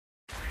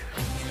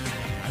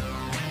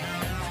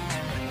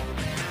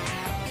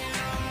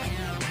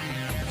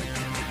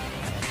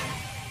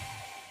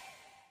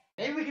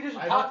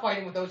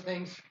cockfighting with those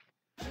things.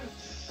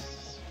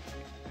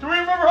 Do we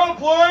remember how to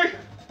play?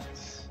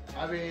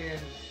 I mean,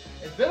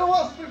 it's been a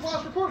while since we've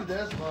last recorded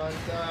this, but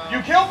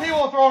You kill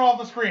people and throw it off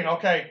the screen.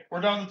 Okay,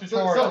 we're done with the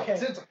tutorial.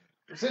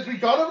 Since we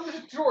got over the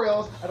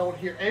tutorials, I don't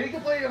hear any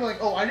complaining. I'm like,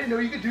 oh, I didn't know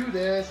you could do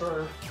this,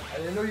 or I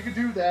didn't know you could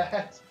do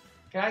that.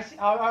 Can I see?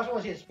 I also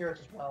want to see the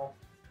spirits as well.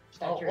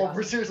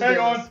 We're seriously Hang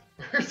doing on. this.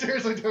 We're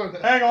seriously doing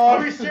this. Hang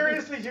on. Are we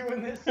seriously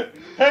doing this?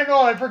 Hang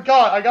on, I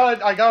forgot.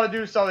 I gotta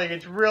do something.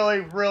 It's really,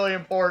 really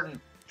important.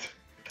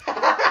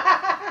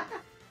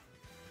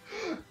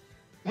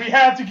 We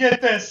have to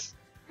get this.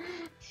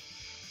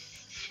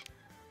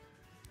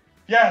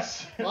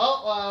 Yes.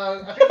 Well,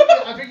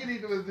 I think you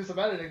need to do some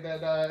editing then,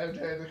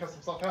 MJ, to cut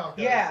some stuff out.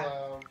 Yeah.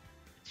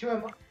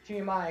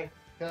 TMI.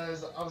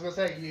 Because I was gonna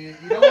say you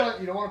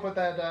don't want to put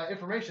that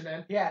information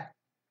in. Yeah.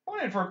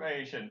 What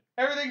information?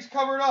 Everything's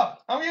covered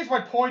up. I'm gonna use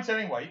my points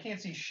anyway. You can't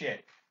see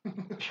shit.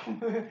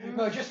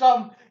 No, just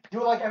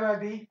do it like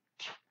MIB.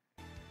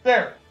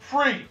 There,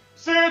 free.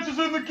 Sans is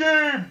in the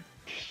game.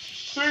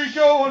 There you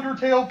go,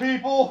 Undertale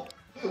people.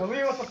 Well,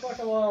 leave us the fuck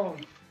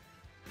alone.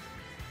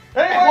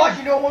 Anyway, And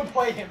watch no one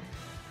play him.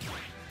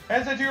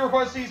 and since you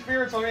request these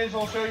spirits, I may as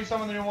well show you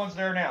some of the new ones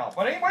there now.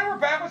 But anyway, we're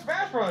back with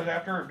Smash Brothers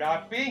after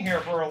not being here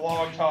for a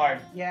long time.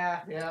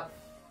 Yeah. Yeah.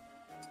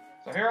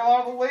 So here are a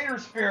lot of the later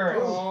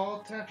spirits.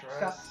 Oh,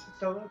 Tetris.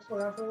 Slow down for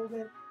a little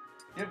bit.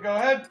 Yep, go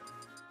ahead.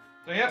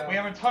 So yep, we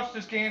haven't touched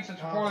this game since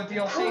before the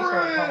DLC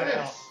started coming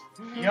out.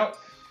 Yep.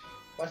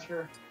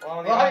 Wesker.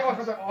 Well, Well, how do you want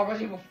for the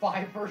Resident Evil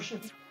 5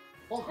 version?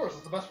 Well, of course,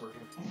 it's the best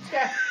version.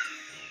 Yeah.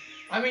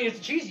 I mean, it's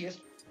the cheesiest.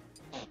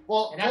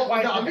 Well, And that's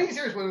why no, it's I'm the being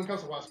serious when it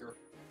comes to Wesker.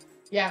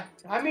 Yeah.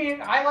 I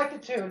mean, I liked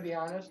it too, to be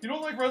honest. You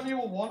don't like Resident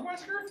Evil 1,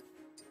 Wesker?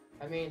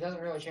 I mean, it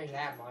doesn't really change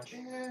that much.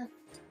 Yeah.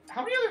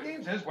 How many other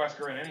games is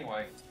Wesker in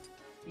anyway?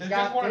 He's Is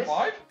got just 1 and this.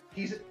 5?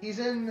 He's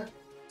in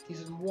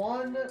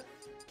 1.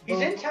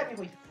 He's in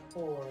technically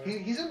 4.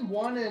 He's in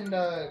 1 in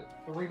the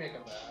remake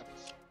of that.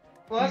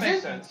 Well, that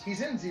makes sense.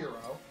 He's in 0.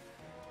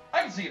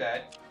 I can see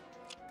that.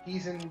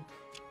 He's in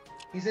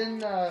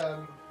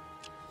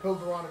Code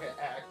Veronica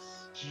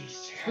X.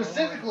 Jeez.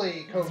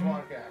 Specifically Code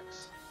Veronica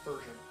X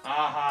version.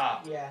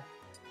 Aha. Yeah.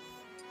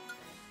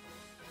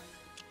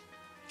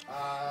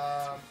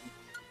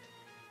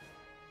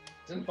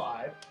 It's in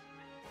 5.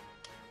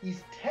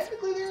 He's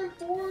technically there in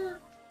 4.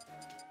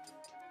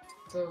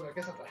 So I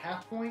guess that's a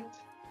half point.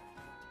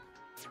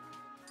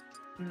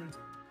 He's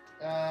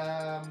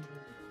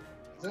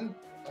in.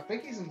 I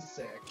think he's in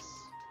 6.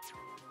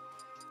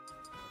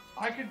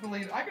 I could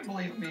believe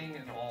him being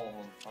in all of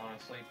them,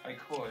 honestly. I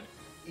could.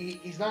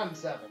 He's not in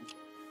 7.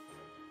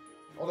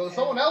 Although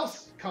someone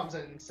else comes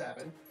in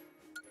 7,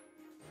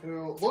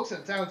 who looks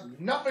and sounds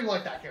nothing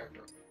like that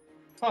character.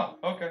 Huh,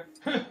 okay.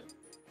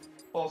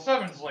 Well,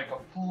 7's like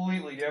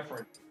completely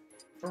different.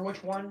 For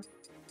which one?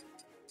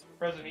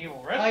 Resident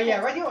Evil.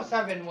 Yeah, Resident Evil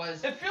 7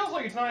 was... It feels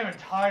like it's not even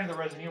tied to the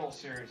Resident Evil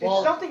series.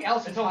 It's something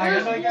else it's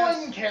entirely, There's I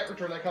guess. one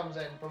character that comes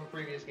in from the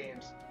previous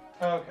games.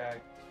 Okay.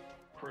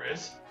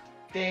 Chris?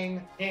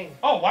 Ding. Dang.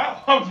 Oh,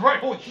 wow. I was right.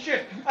 Holy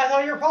shit. I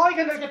thought you were probably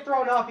gonna get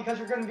thrown off because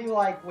you're gonna be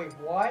like, wait,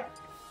 what?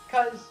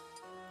 Because...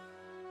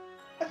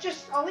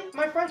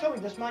 my friend told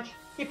me this much.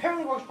 He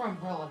apparently works for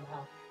Umbrella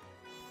now.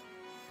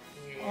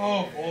 Yeah.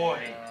 Oh,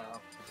 boy.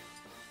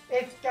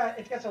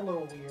 It gets a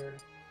little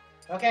weird.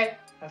 Okay,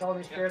 that's all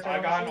these spirits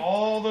I've gotten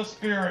all the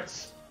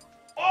spirits.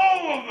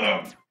 All of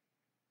them!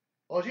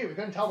 Oh, gee, we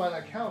couldn't tell by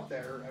that count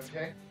there,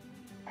 okay?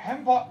 I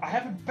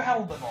haven't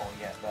battled them all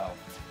yet, though.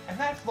 And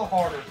that's the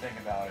harder thing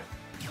about it.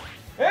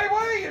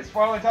 Anyway, it's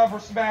finally time for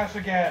Smash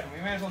again.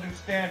 We may as well do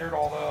standard,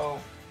 although...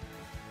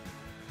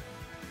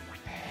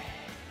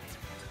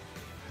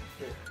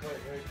 Wait,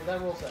 for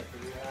that rule set, do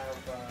we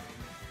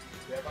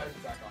have items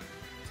back on?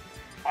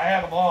 I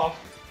have them off.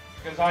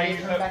 Because I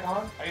use them back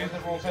on? I use the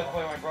rule set to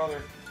play with my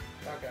brother.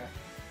 Okay.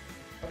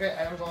 Okay,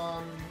 items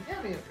on... Yeah,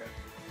 I mean, it's good.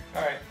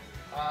 Alright.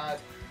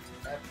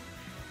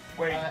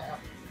 Wait.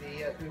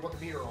 We want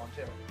the meter on,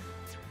 too.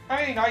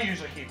 I mean, I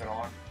usually keep it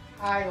on.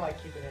 I like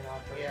keeping it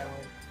on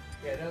personally.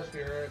 Yeah, no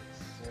spirits.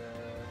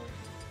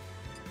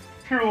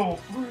 Pure little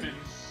 3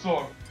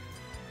 suck.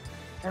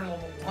 Turn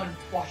level 1,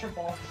 wash your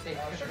balls, stay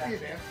Should be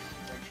advanced,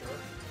 make sure.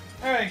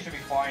 Everything should be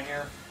fine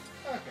here.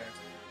 Okay.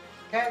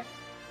 Okay.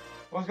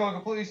 Let's go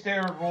completely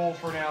standard rules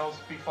for now. Let's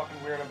be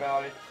fucking weird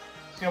about it.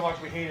 See how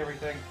much we hate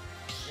everything.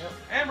 Yep.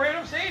 And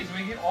random saves,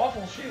 we get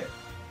awful shit.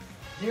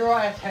 0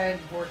 out of 10,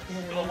 worst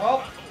game.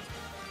 Well,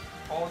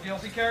 all the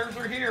DLC characters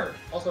are here.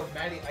 Also,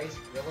 Matty Ice,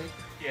 really?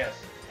 Yes.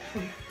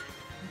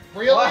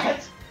 Really?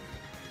 What?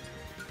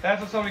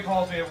 That's what somebody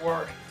calls me at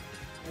work.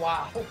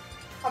 Wow.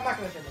 I'm not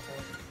gonna say this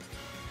one.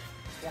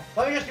 Yeah.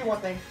 Let me just do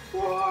one thing.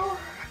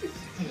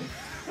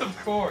 Of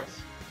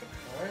course.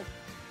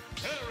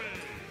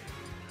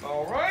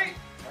 Alright.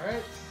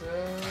 Alright,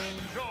 so...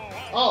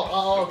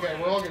 Oh, okay,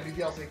 we're all gonna be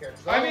DLC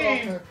characters. I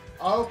mean...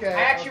 Okay.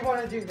 I actually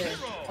want to do this.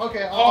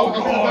 Okay, God.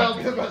 I'll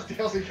be the best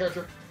DLC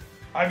character.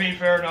 I mean,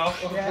 fair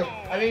enough. Yeah.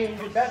 I mean,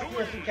 the best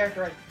DLC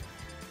character I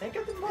think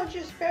of the bunch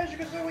is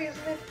Banjo-Kazooie,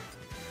 isn't it?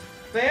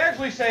 They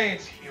actually say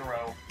it's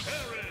Hero.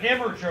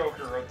 Him or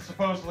Joker are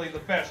supposedly the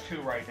best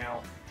two right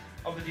now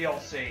of the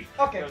DLC.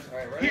 Okay.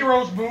 Alright, ready?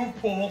 Heroes move,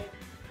 pull,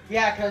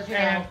 Yeah, because, you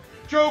and know...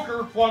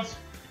 Joker, once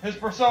his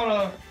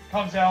persona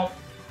comes out,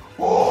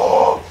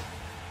 whoa!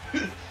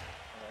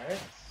 Alright.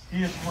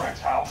 He is Rex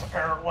House,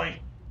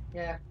 apparently.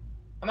 Yeah.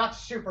 I'm not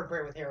super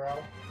great with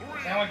Hero.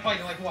 Now I'm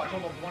fighting like what?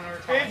 Almost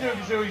 100 Banjo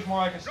times. Kazooie's more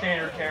like a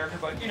standard character,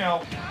 but you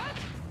know,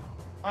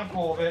 I'm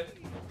cool with it.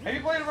 Have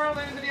you played around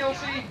with any of the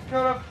DLC,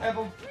 Coda?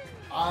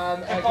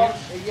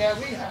 Yeah,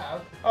 we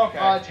have.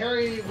 Okay.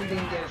 Terry, we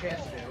didn't get a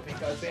chance to do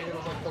because Banjo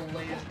was like the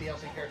latest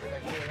DLC character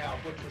that came out,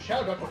 which was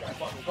Shadow Duck, which I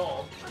fucking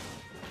called.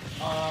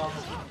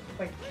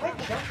 Wait, play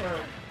jump or...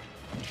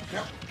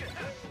 Yep.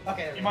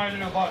 Okay, there we You go. might have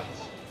to do buttons.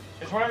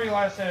 It's whatever you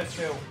last said it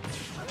to.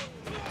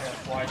 Yeah,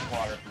 slide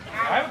water.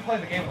 I haven't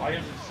played the game with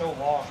items in so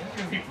long. It's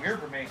gonna be weird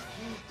for me.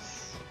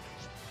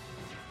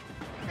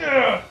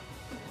 Ugh.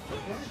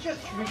 This is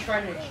just me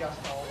trying to adjust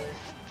all this.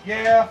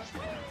 Yeah,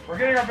 we're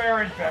getting our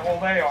bearings back. Well,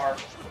 they are.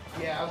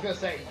 Yeah, I was gonna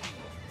say.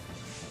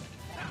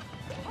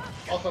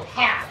 Also,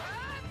 ha!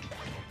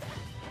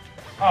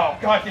 Oh,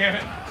 god damn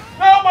it.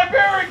 No, my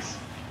bearings!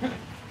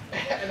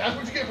 And that's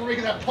what you get for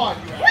making that pun,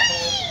 you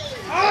asshole.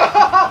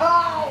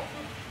 Oh!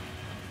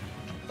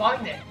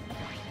 Find it.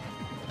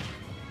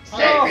 Oh.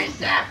 Save me,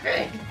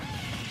 Sappy!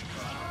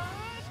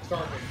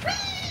 Starving.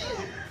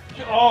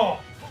 Oh.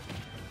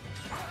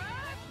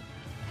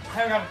 I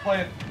haven't got to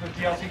play the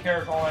DLC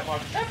characters all that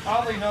much.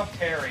 Oddly enough,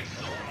 Terry.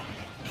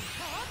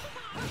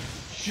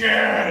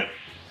 Shit!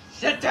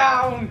 Sit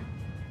down!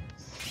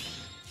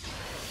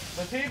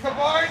 The team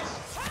combines?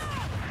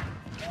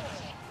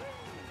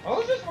 Are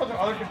those just for the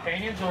other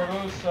companions, or are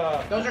those,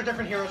 Those are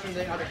different heroes from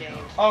the other games.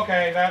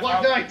 Okay, that...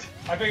 Black Knight!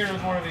 I figured it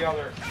was one or the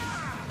other.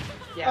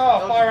 Yeah, Oh,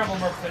 those Fire are-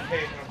 Emblem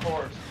representation, of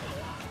course.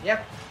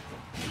 Yep.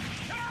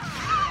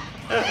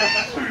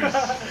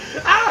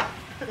 Ah!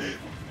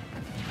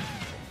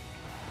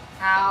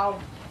 Ow.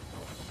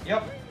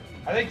 Yep.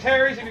 I think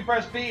Terry's, if you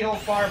press B, he'll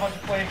fire a bunch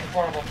of flames in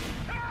front of him.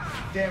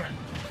 Damn it.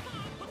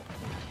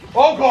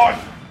 Oh god!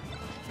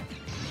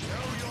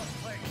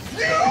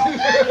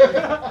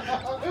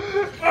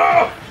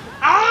 Ah!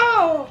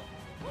 Ow!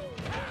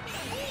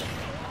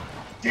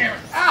 Damn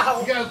it.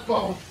 Ow! You guys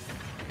both.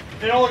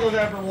 It only goes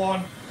after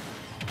one.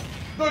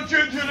 The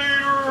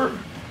Ginginator!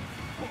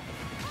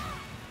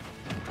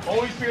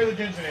 Always fear the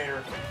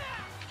Ginginator.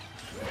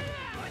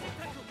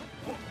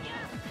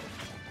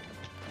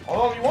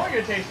 Although if you want to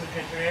get a taste of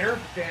the Ginginator,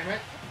 Damn it.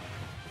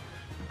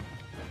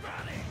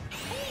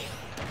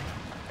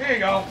 here you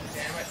go.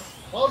 Damn it.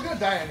 Well, I was gonna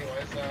die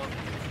anyway, so.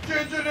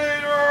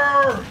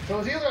 Ginginator! So it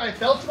was either I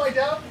fell to my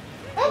death,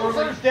 That was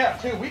or first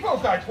death too. We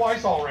both died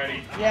twice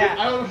already. Yeah.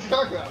 I don't know what you're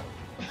talking about.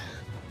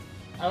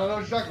 I don't know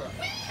what you're talking about.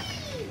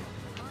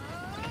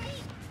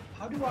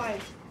 How do I...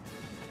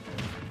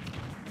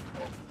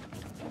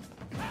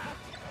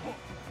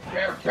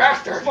 Rare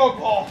bastard! Smoke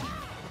ball.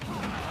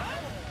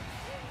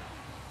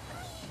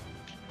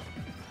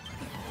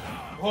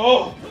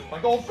 Whoa! My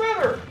gold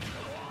feather!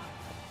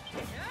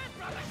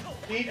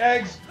 Eat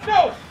eggs.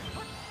 No!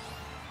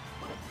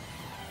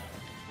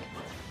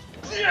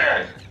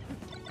 Yeah!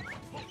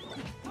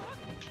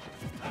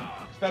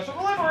 Special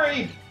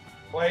delivery!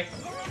 Wait.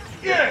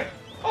 Yeah!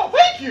 Oh,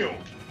 thank you!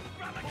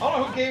 I don't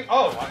know who gave...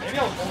 Oh, maybe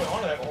I was holding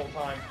on to that the whole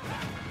time.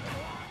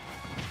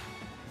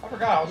 I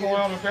forgot, I was holding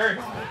on to a fairy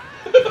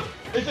bottle.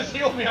 It just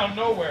healed me out of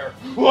nowhere.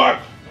 What?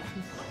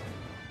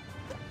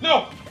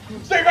 No!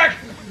 Stay back!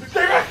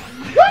 Stay back!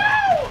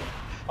 No!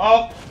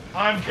 Oh,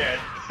 I'm dead.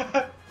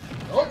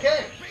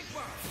 Okay.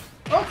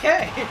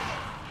 Okay.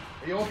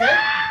 Are you okay?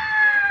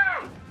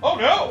 Oh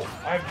no!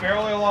 I'm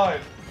barely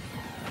alive.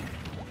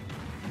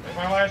 That's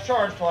my last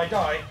charge till I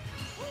die.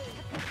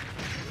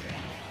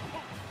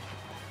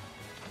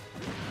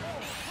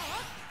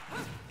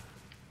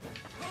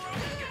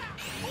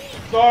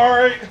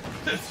 Sorry!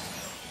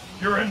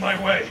 You're in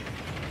my way.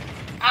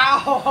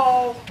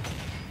 Ow!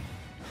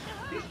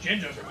 These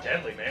Jinjos are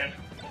deadly, man.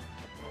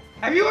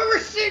 Have you ever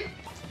seen...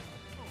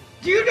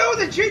 Do you know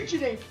the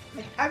Ginginator?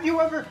 Have you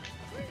ever...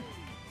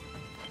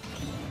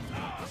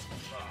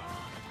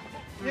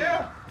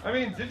 Yeah, I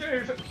mean,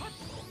 Jinjos...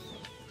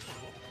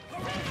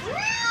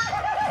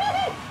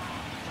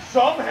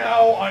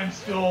 Somehow I'm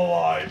still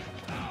alive.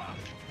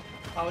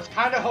 I was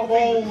kind of hoping...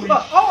 Holy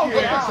Oh, shit.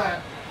 Fix God.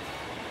 that.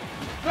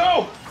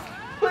 No!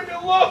 Leave me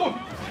alone!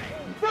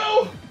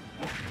 No!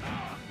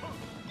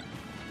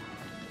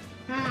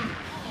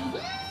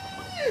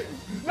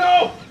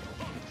 No!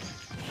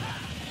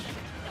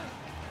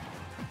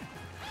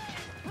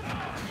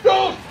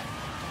 Don't!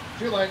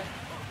 Too late.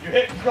 You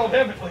hit and killed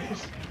him at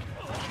least.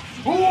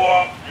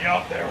 Whoa!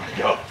 Yep, there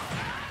we go.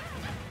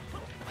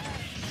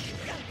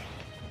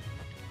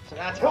 So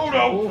that's Oh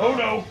no! Oh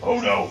no! Oh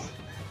no!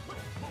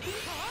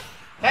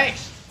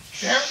 Thanks.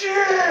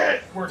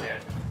 Shit! We're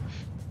dead.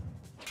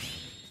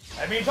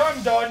 That means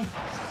I'm done.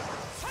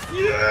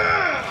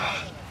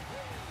 Yeah!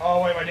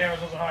 Oh wait, my damage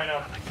wasn't high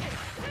enough.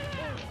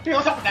 Hey,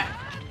 what's up with that?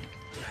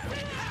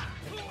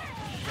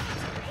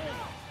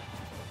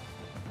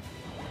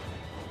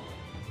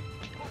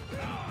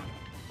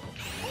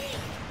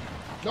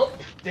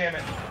 Damn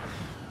it.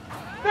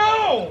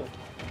 No!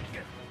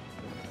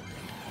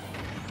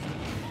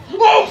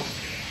 Oh,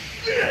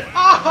 shit!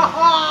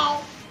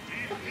 Oh!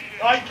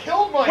 I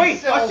killed myself!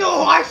 Wait, I'm still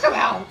alive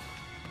somehow!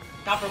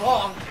 Not for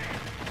long.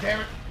 Damn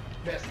it.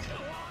 Missed.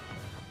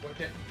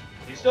 Wicked.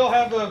 You still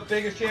have the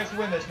biggest chance to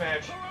win this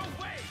match.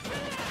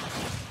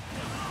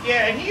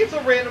 Yeah, and he gets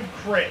a random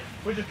crit,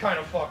 which is kind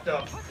of fucked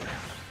up.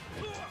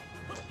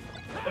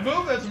 The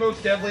move that's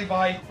most deadly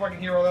by fucking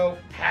hero, though,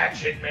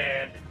 Hatchet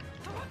Man.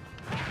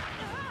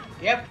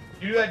 Yep.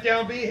 You do that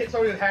down B, hit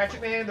somebody with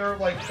Hatchet Man, they're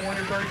like 20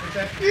 or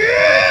 30%.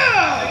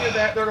 Yeah! I did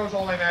that, there goes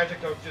all my magic,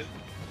 so just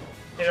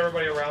hit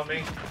everybody around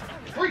me.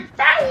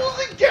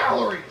 3,000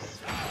 calories!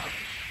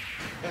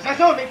 Yes, I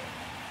told me.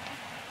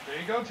 There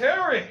you go,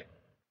 Terry.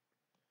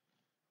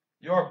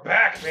 You're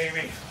back,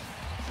 baby.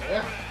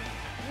 Yeah.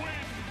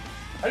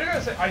 I do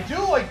gotta say, I do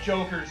like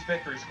Joker's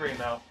victory screen,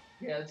 though.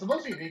 Yeah, it's the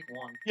most unique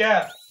one.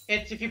 Yeah.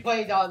 It's if you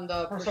played on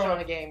the Persona.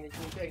 Persona game,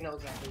 you know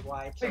exactly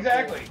why. It's so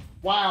Exactly. cool.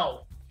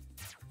 Wow.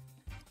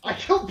 I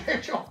killed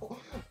Banjo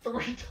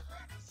 3 times.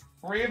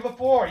 3 of the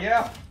 4,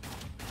 yeah.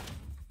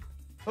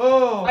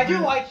 Oh, I do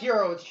man. like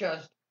Hero, it's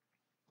just...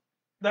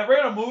 That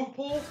random move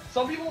pool,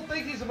 some people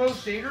think he's the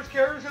most dangerous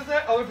character because of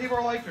that. Other people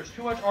are like, there's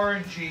too much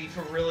RNG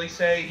to really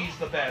say he's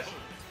the best.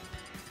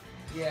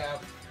 Yeah.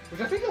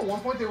 Which I think at one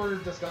point they were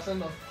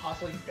discussing of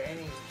possibly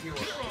banning Hero.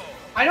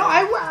 I know,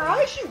 I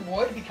actually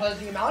would, because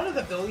the amount of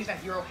abilities that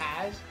Hero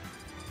has...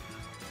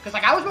 Because,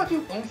 like, I was about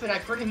to do Oomph, and I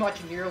pretty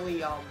much nearly,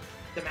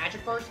 the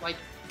Magic Burst, like,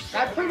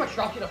 that pretty much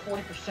dropped you to 40%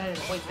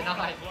 in Blink the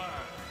 9.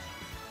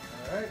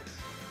 Alright.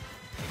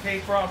 In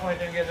case Frostlight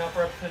didn't get enough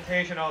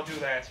representation, I'll do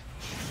that.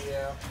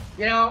 Yeah.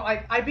 You know,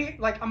 like, I'd be,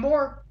 like, I'm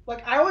more,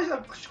 like, I always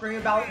scream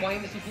about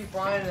wanting to see Pete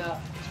Bryan in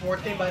a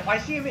sports game, but if I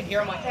see him in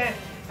here, I'm like, eh.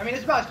 I mean,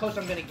 it's about as close as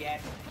I'm gonna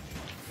get.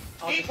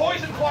 Eat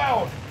Poison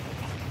Cloud!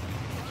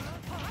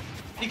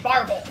 Eat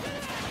Fireball!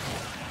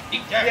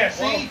 Eat Death! Yeah,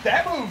 see, Whoa.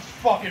 that move's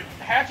fucking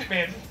Hatchet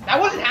Man. That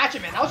wasn't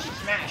Hatchet Man, that was just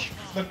Smash.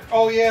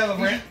 Oh yeah,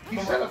 the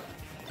He's got a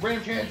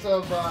random chance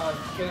of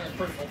getting a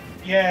critical.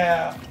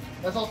 Yeah.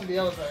 That's also the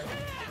other thing.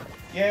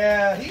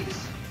 Yeah,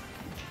 he's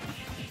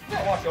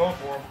got a lot going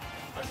for him.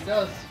 Yes, he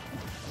does.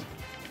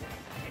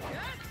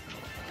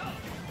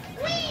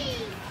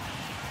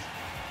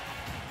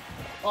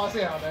 Oh, I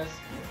see how it is.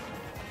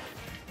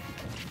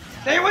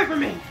 Stay away from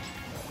me!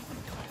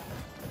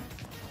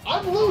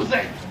 I'm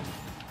losing!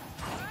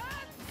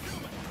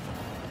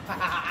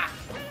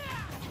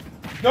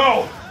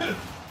 No!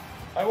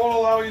 I won't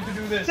allow you to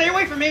do this. Stay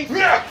away from me!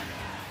 Yeah!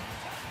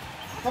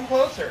 Come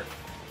closer.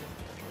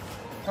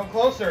 Come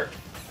closer.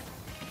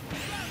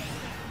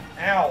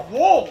 Ow.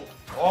 Whoa!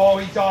 Oh,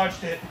 he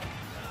dodged it.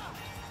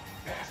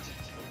 Bastard.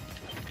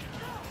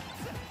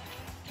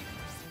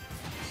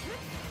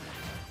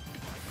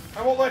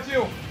 I won't let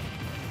you.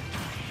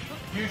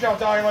 You shall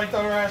die like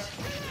the rest.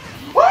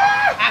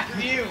 After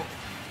you!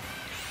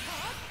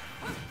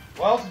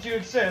 Well, since you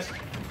insist.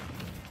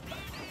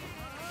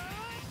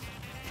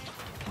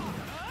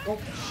 Oh,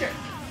 shit.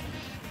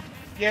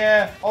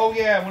 Yeah, oh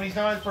yeah, when he's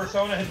not in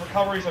Persona, his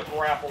recovery's a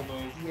grapple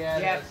move. Yeah,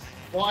 it Yes. is.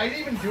 Well, I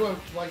didn't even do it,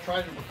 like,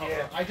 try to recover.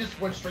 Yeah. I just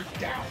went straight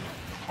down.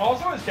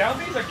 Also, his down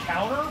B's a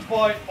counter,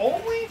 but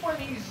only when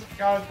he's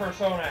got his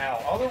Persona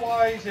out.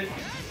 Otherwise,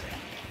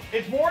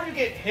 it's more if you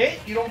get hit,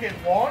 you don't get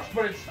launched,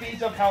 but it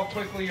speeds up how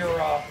quickly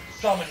your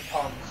summon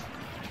comes.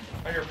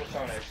 Or your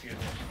Persona, excuse me.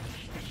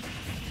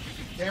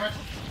 Damn it.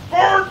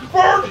 Burn!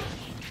 Burn!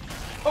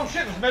 Oh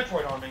shit, there's a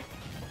Metroid on me.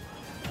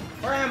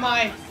 Where am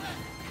I?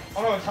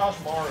 Oh no, it's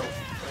Hoshimaru,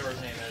 whatever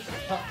his name is.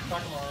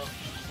 Takamaru.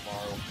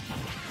 Hoshimaru.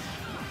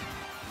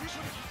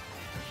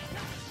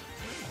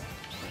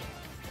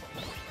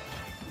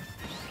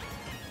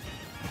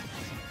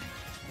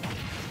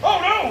 Oh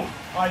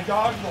no! I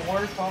dodged the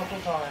worst possible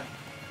time.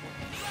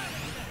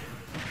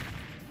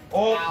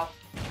 Oh, Ow.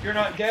 you're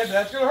not dead,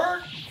 that's gonna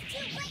hurt.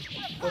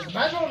 But the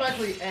match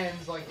automatically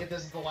ends, like, if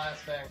this is the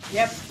last thing.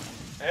 Yep.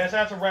 I guess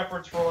that's a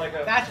reference for like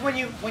a... That's when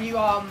you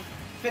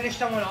finish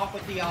someone off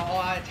with the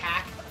all-out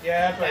attack.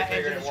 Yeah, that's what I That ends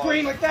figured in it the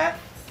screen was. like that.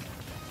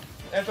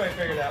 That's what I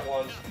figured that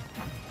was.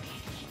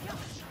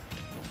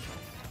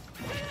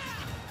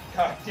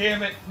 God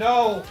damn it,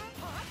 no!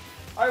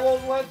 I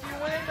won't let you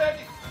win,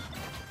 Becky!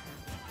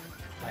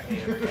 I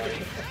hate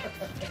everybody.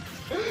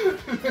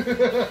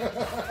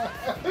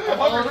 I'm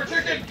hungry for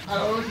chicken! I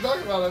don't know what you're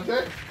talking about, MJ.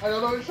 I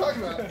don't know what you're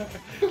talking about.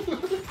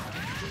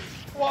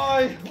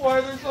 Why? Why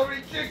are there so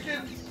many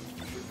chickens?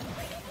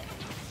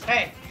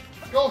 Hey,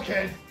 Go,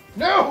 kid.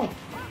 No!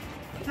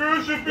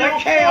 You should be The a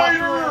chaos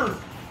fighter!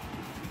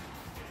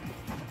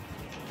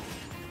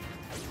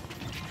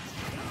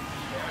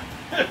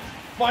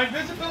 My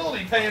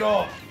invisibility paid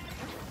off.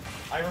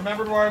 I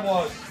remembered where I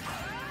was.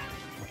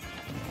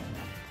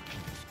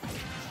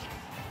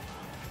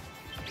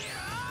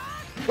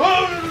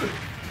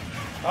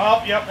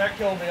 Oh, yep, that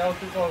killed me. That was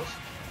too close.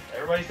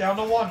 Everybody's down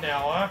to 1 now,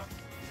 huh?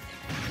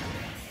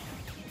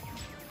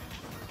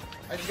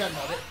 I just got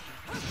nutted.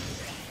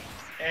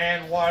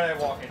 And why did I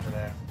walk into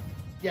that?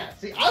 Yeah,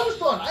 see, I was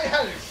stunned. I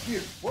had an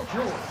excuse. What's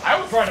yours? I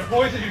was trying to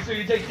poison you so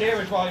you take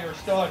damage while you were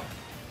stunned.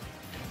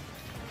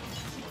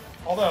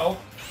 Although...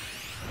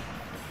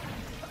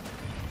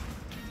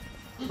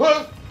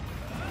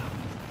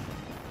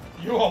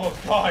 You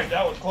almost died.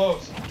 That was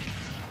close.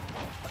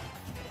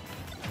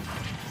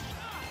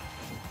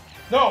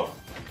 No!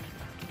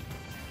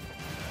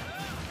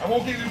 I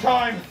won't give you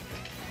time.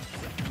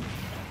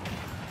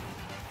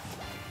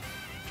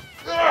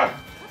 Ah,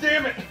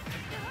 damn it!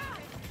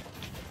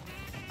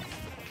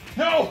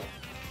 No!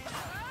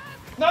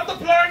 Not the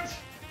plant!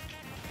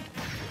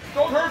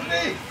 Don't hurt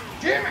me!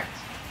 Damn it!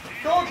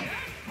 Don't!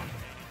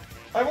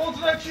 I won't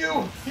let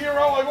you,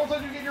 hero! I won't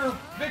let you get your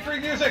victory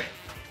music!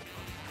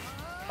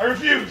 I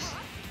refuse!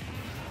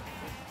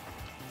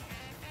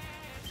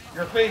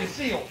 Your fate is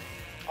sealed.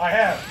 I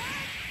have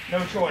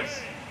no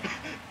choice.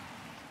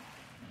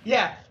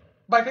 Yeah,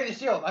 my fate is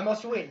sealed. I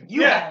must win.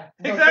 You yeah, have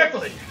no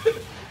exactly! choice.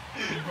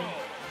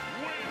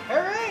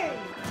 Hooray!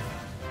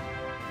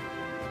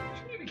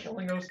 Shouldn't you be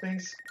killing those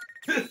things?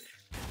 There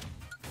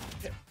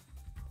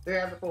you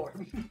have the 4.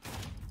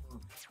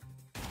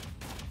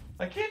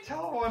 I can't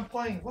tell if I'm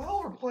playing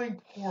well or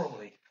playing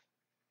poorly.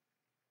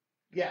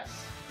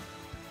 Yes.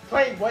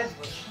 Playing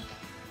Wesley.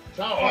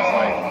 Shot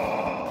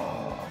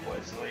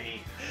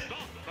Wesley.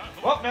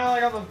 Well, now I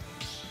got the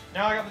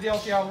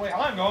DLC out of the way.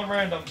 I'm going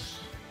random.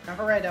 Come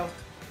for rando.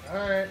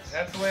 Alright.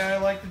 That's the way I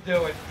like to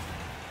do it.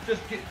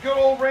 Just get good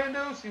old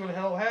rando, see what the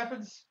hell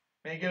happens.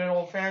 Maybe get an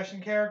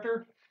old-fashioned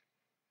character.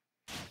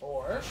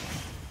 Or...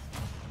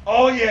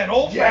 Oh yeah, an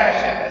old-fashioned.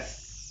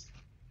 Yes!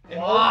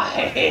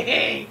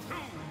 Why?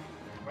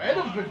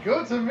 Random's been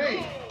good to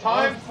me.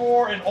 Time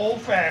for an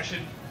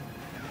old-fashioned.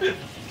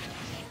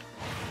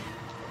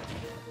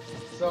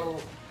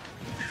 So...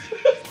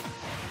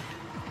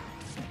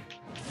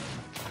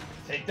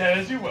 Take that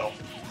as you will.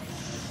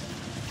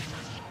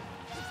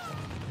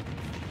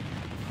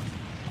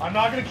 I'm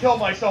not gonna kill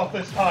myself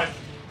this time.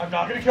 I'm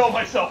not gonna kill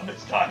myself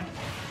this time.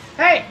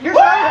 Hey, here's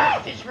my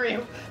message for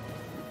you.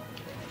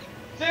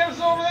 Samus is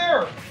over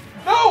there!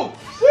 No!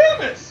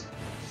 Samus!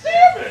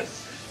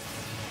 Samus!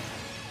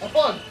 Have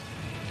fun.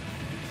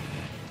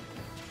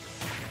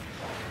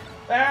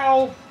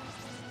 Ow!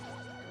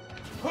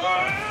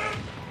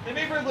 They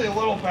made Ridley a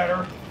little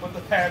better with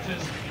the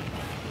patches.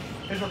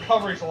 His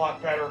recovery's a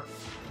lot better.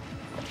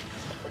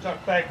 Which I'm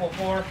thankful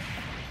for.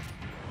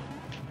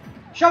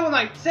 Shovel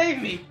Knight,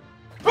 save me!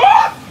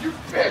 Ah! You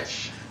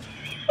bitch!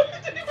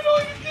 I didn't even know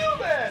you could do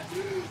that!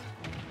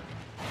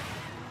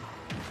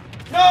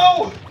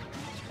 No!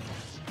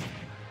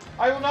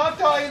 I will not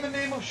die in the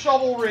name of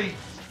chivalry!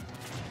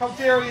 How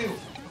dare you!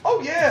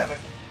 Oh yeah,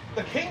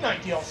 the King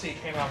Knight DLC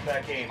came out for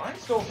that game. I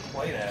still have to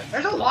play that.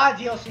 There's a lot of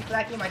DLC for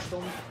that game I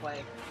still need to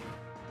play.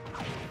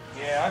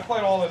 Yeah, I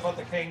played all of it but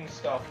the King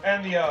stuff.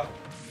 And the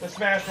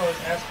Smash Bros.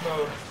 S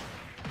mode.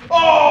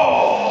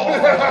 Oh!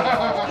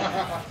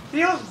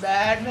 Feels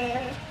bad,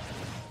 man.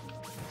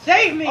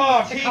 Save me!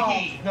 Oh, Takal.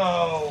 Tiki!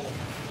 No!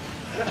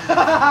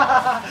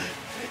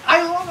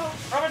 I love him!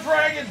 I'm a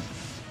dragon!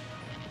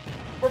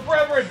 We're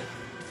brethren!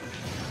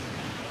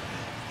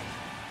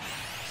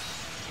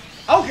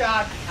 Oh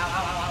god! Ow, ow,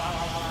 ow, ow,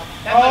 ow, ow,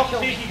 ow. That might Oh,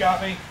 kill me. Tiki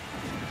got me.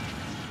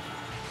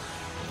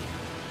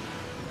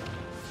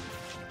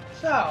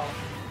 So,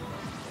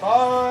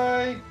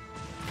 Bye!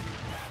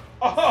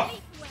 Oh!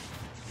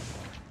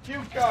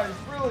 You guys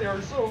really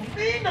are so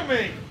mean to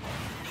me!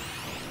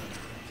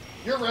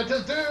 Your rent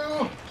is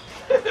due!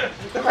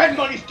 the red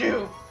money's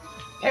due!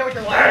 Pay with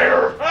your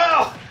life.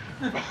 Oh!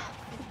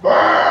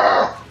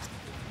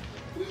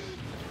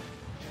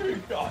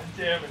 God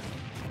damn it.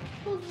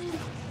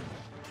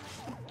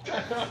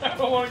 I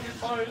don't want to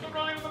get punished. I'm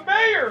not even the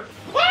mayor!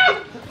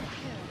 Ah!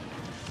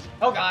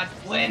 Oh god,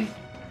 win.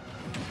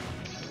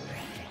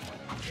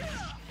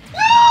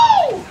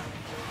 No!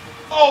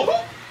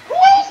 Oh, who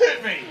else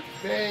hit me?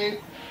 Babe.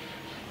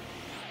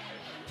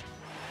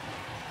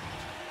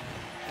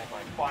 Have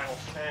my final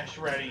smash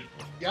ready.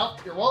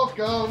 Yep, you're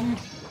welcome.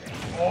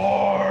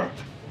 Or...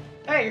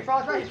 Hey, your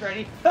father's rice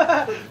ready.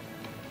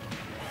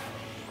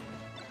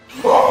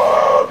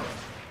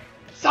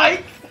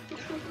 Psych!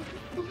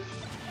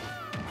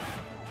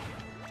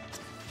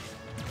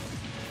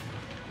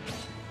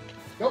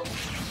 Nope.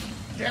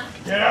 Damn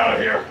it. Get out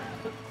of here!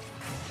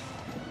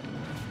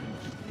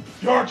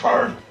 Your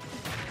turn!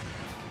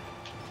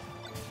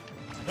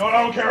 No,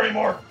 I don't care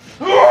anymore.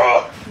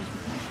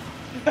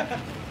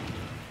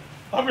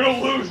 I'm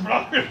gonna lose, but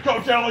I'm gonna go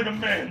down like a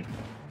man.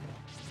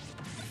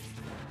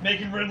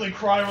 Making Ridley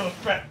cry over the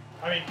fact...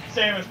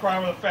 Samus cry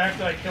over the fact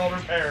that I killed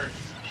her parents.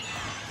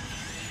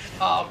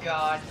 Oh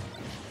god.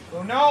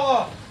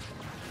 Lunala!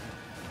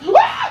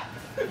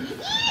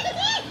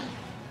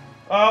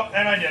 Oh,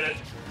 and I did it.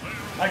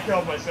 I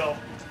killed myself.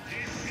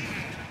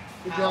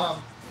 Good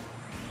job.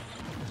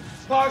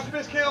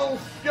 Smash kills,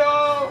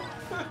 go!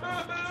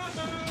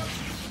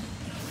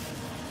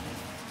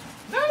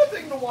 Now the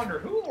thing to wonder,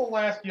 who will the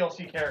last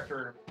DLC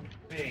character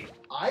be?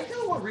 I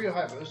kind of want Ryu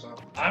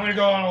Hayabusa. I'm gonna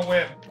go on a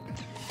whim.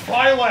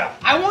 Fly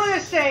left! I wanted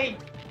to say,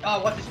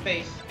 what's his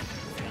face?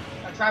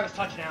 Travis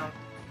Touchdown.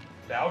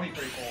 That would be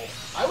pretty cool.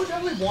 I would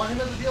definitely want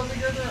him as a DLC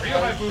character. Ryu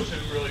Hayabusa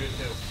is really good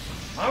too.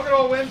 I'm gonna go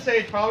on a whim, say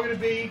it's probably gonna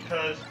be,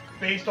 because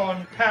based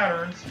on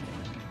patterns.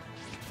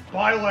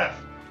 Buy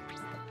left.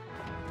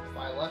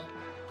 Buy left.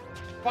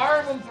 Fire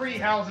Emblem 3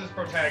 houses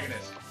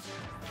protagonist.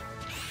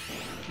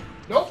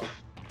 Nope.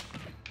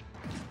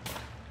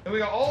 And we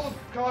got all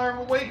the Fire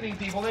Emblem Awakening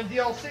people, then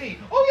DLC.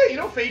 Oh yeah, you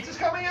know Fates is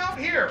coming out?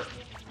 Here.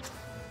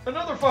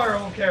 Another Fire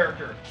Emblem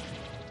character.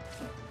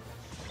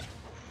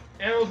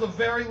 And it was the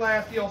very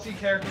last DLC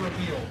character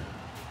revealed.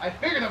 I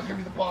figured that was gonna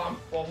be the bomb.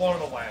 Well, one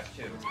of the last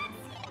two.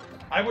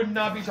 I would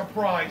not be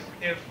surprised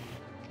if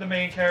the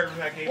main character in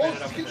that game Well,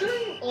 ended up in this.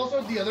 considering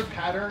also the other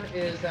pattern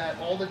is that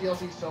all the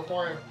DLCs so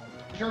far, in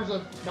terms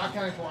of not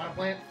counting Piranha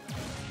Plant.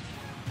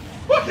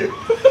 Fuck you!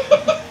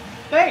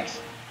 Thanks.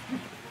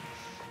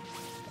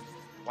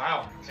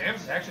 Wow, Samus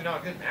is actually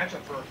not a good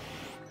matchup for.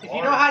 If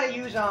you know how to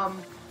use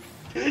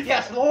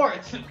yes,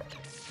 Lords. No,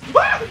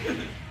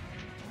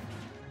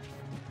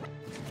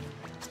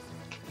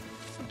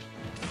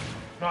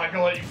 I'm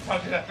gonna let you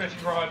touch that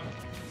fishing rod.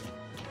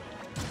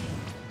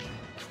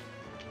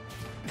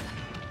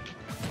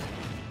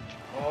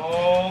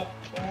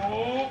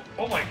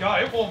 Oh my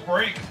god, it won't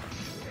break.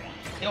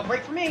 It'll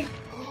break for me.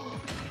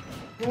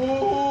 This is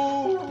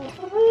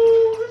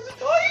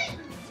tight!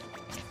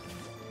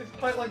 It's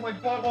tight like my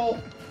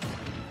butthole.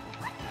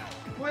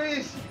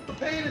 Please, the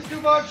pain is too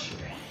much.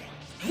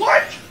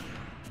 What?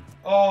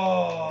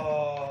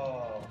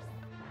 Oh.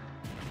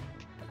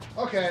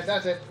 Okay,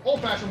 that's it.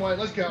 Old-fashioned way.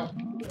 Let's go.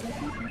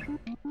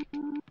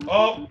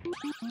 Oh.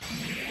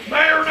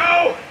 Mayor,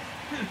 no!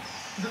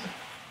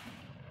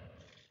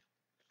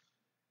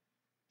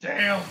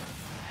 Damn.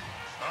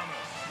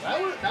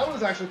 That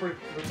was actually pretty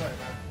exciting,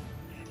 man.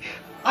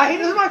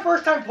 This is my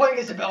first time playing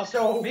Isabelle,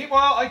 so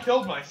Meanwhile, I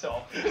killed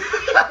myself.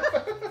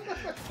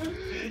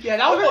 yeah,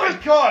 that was Oh my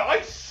god,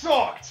 I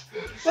sucked!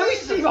 Let me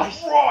see my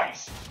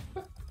Christ!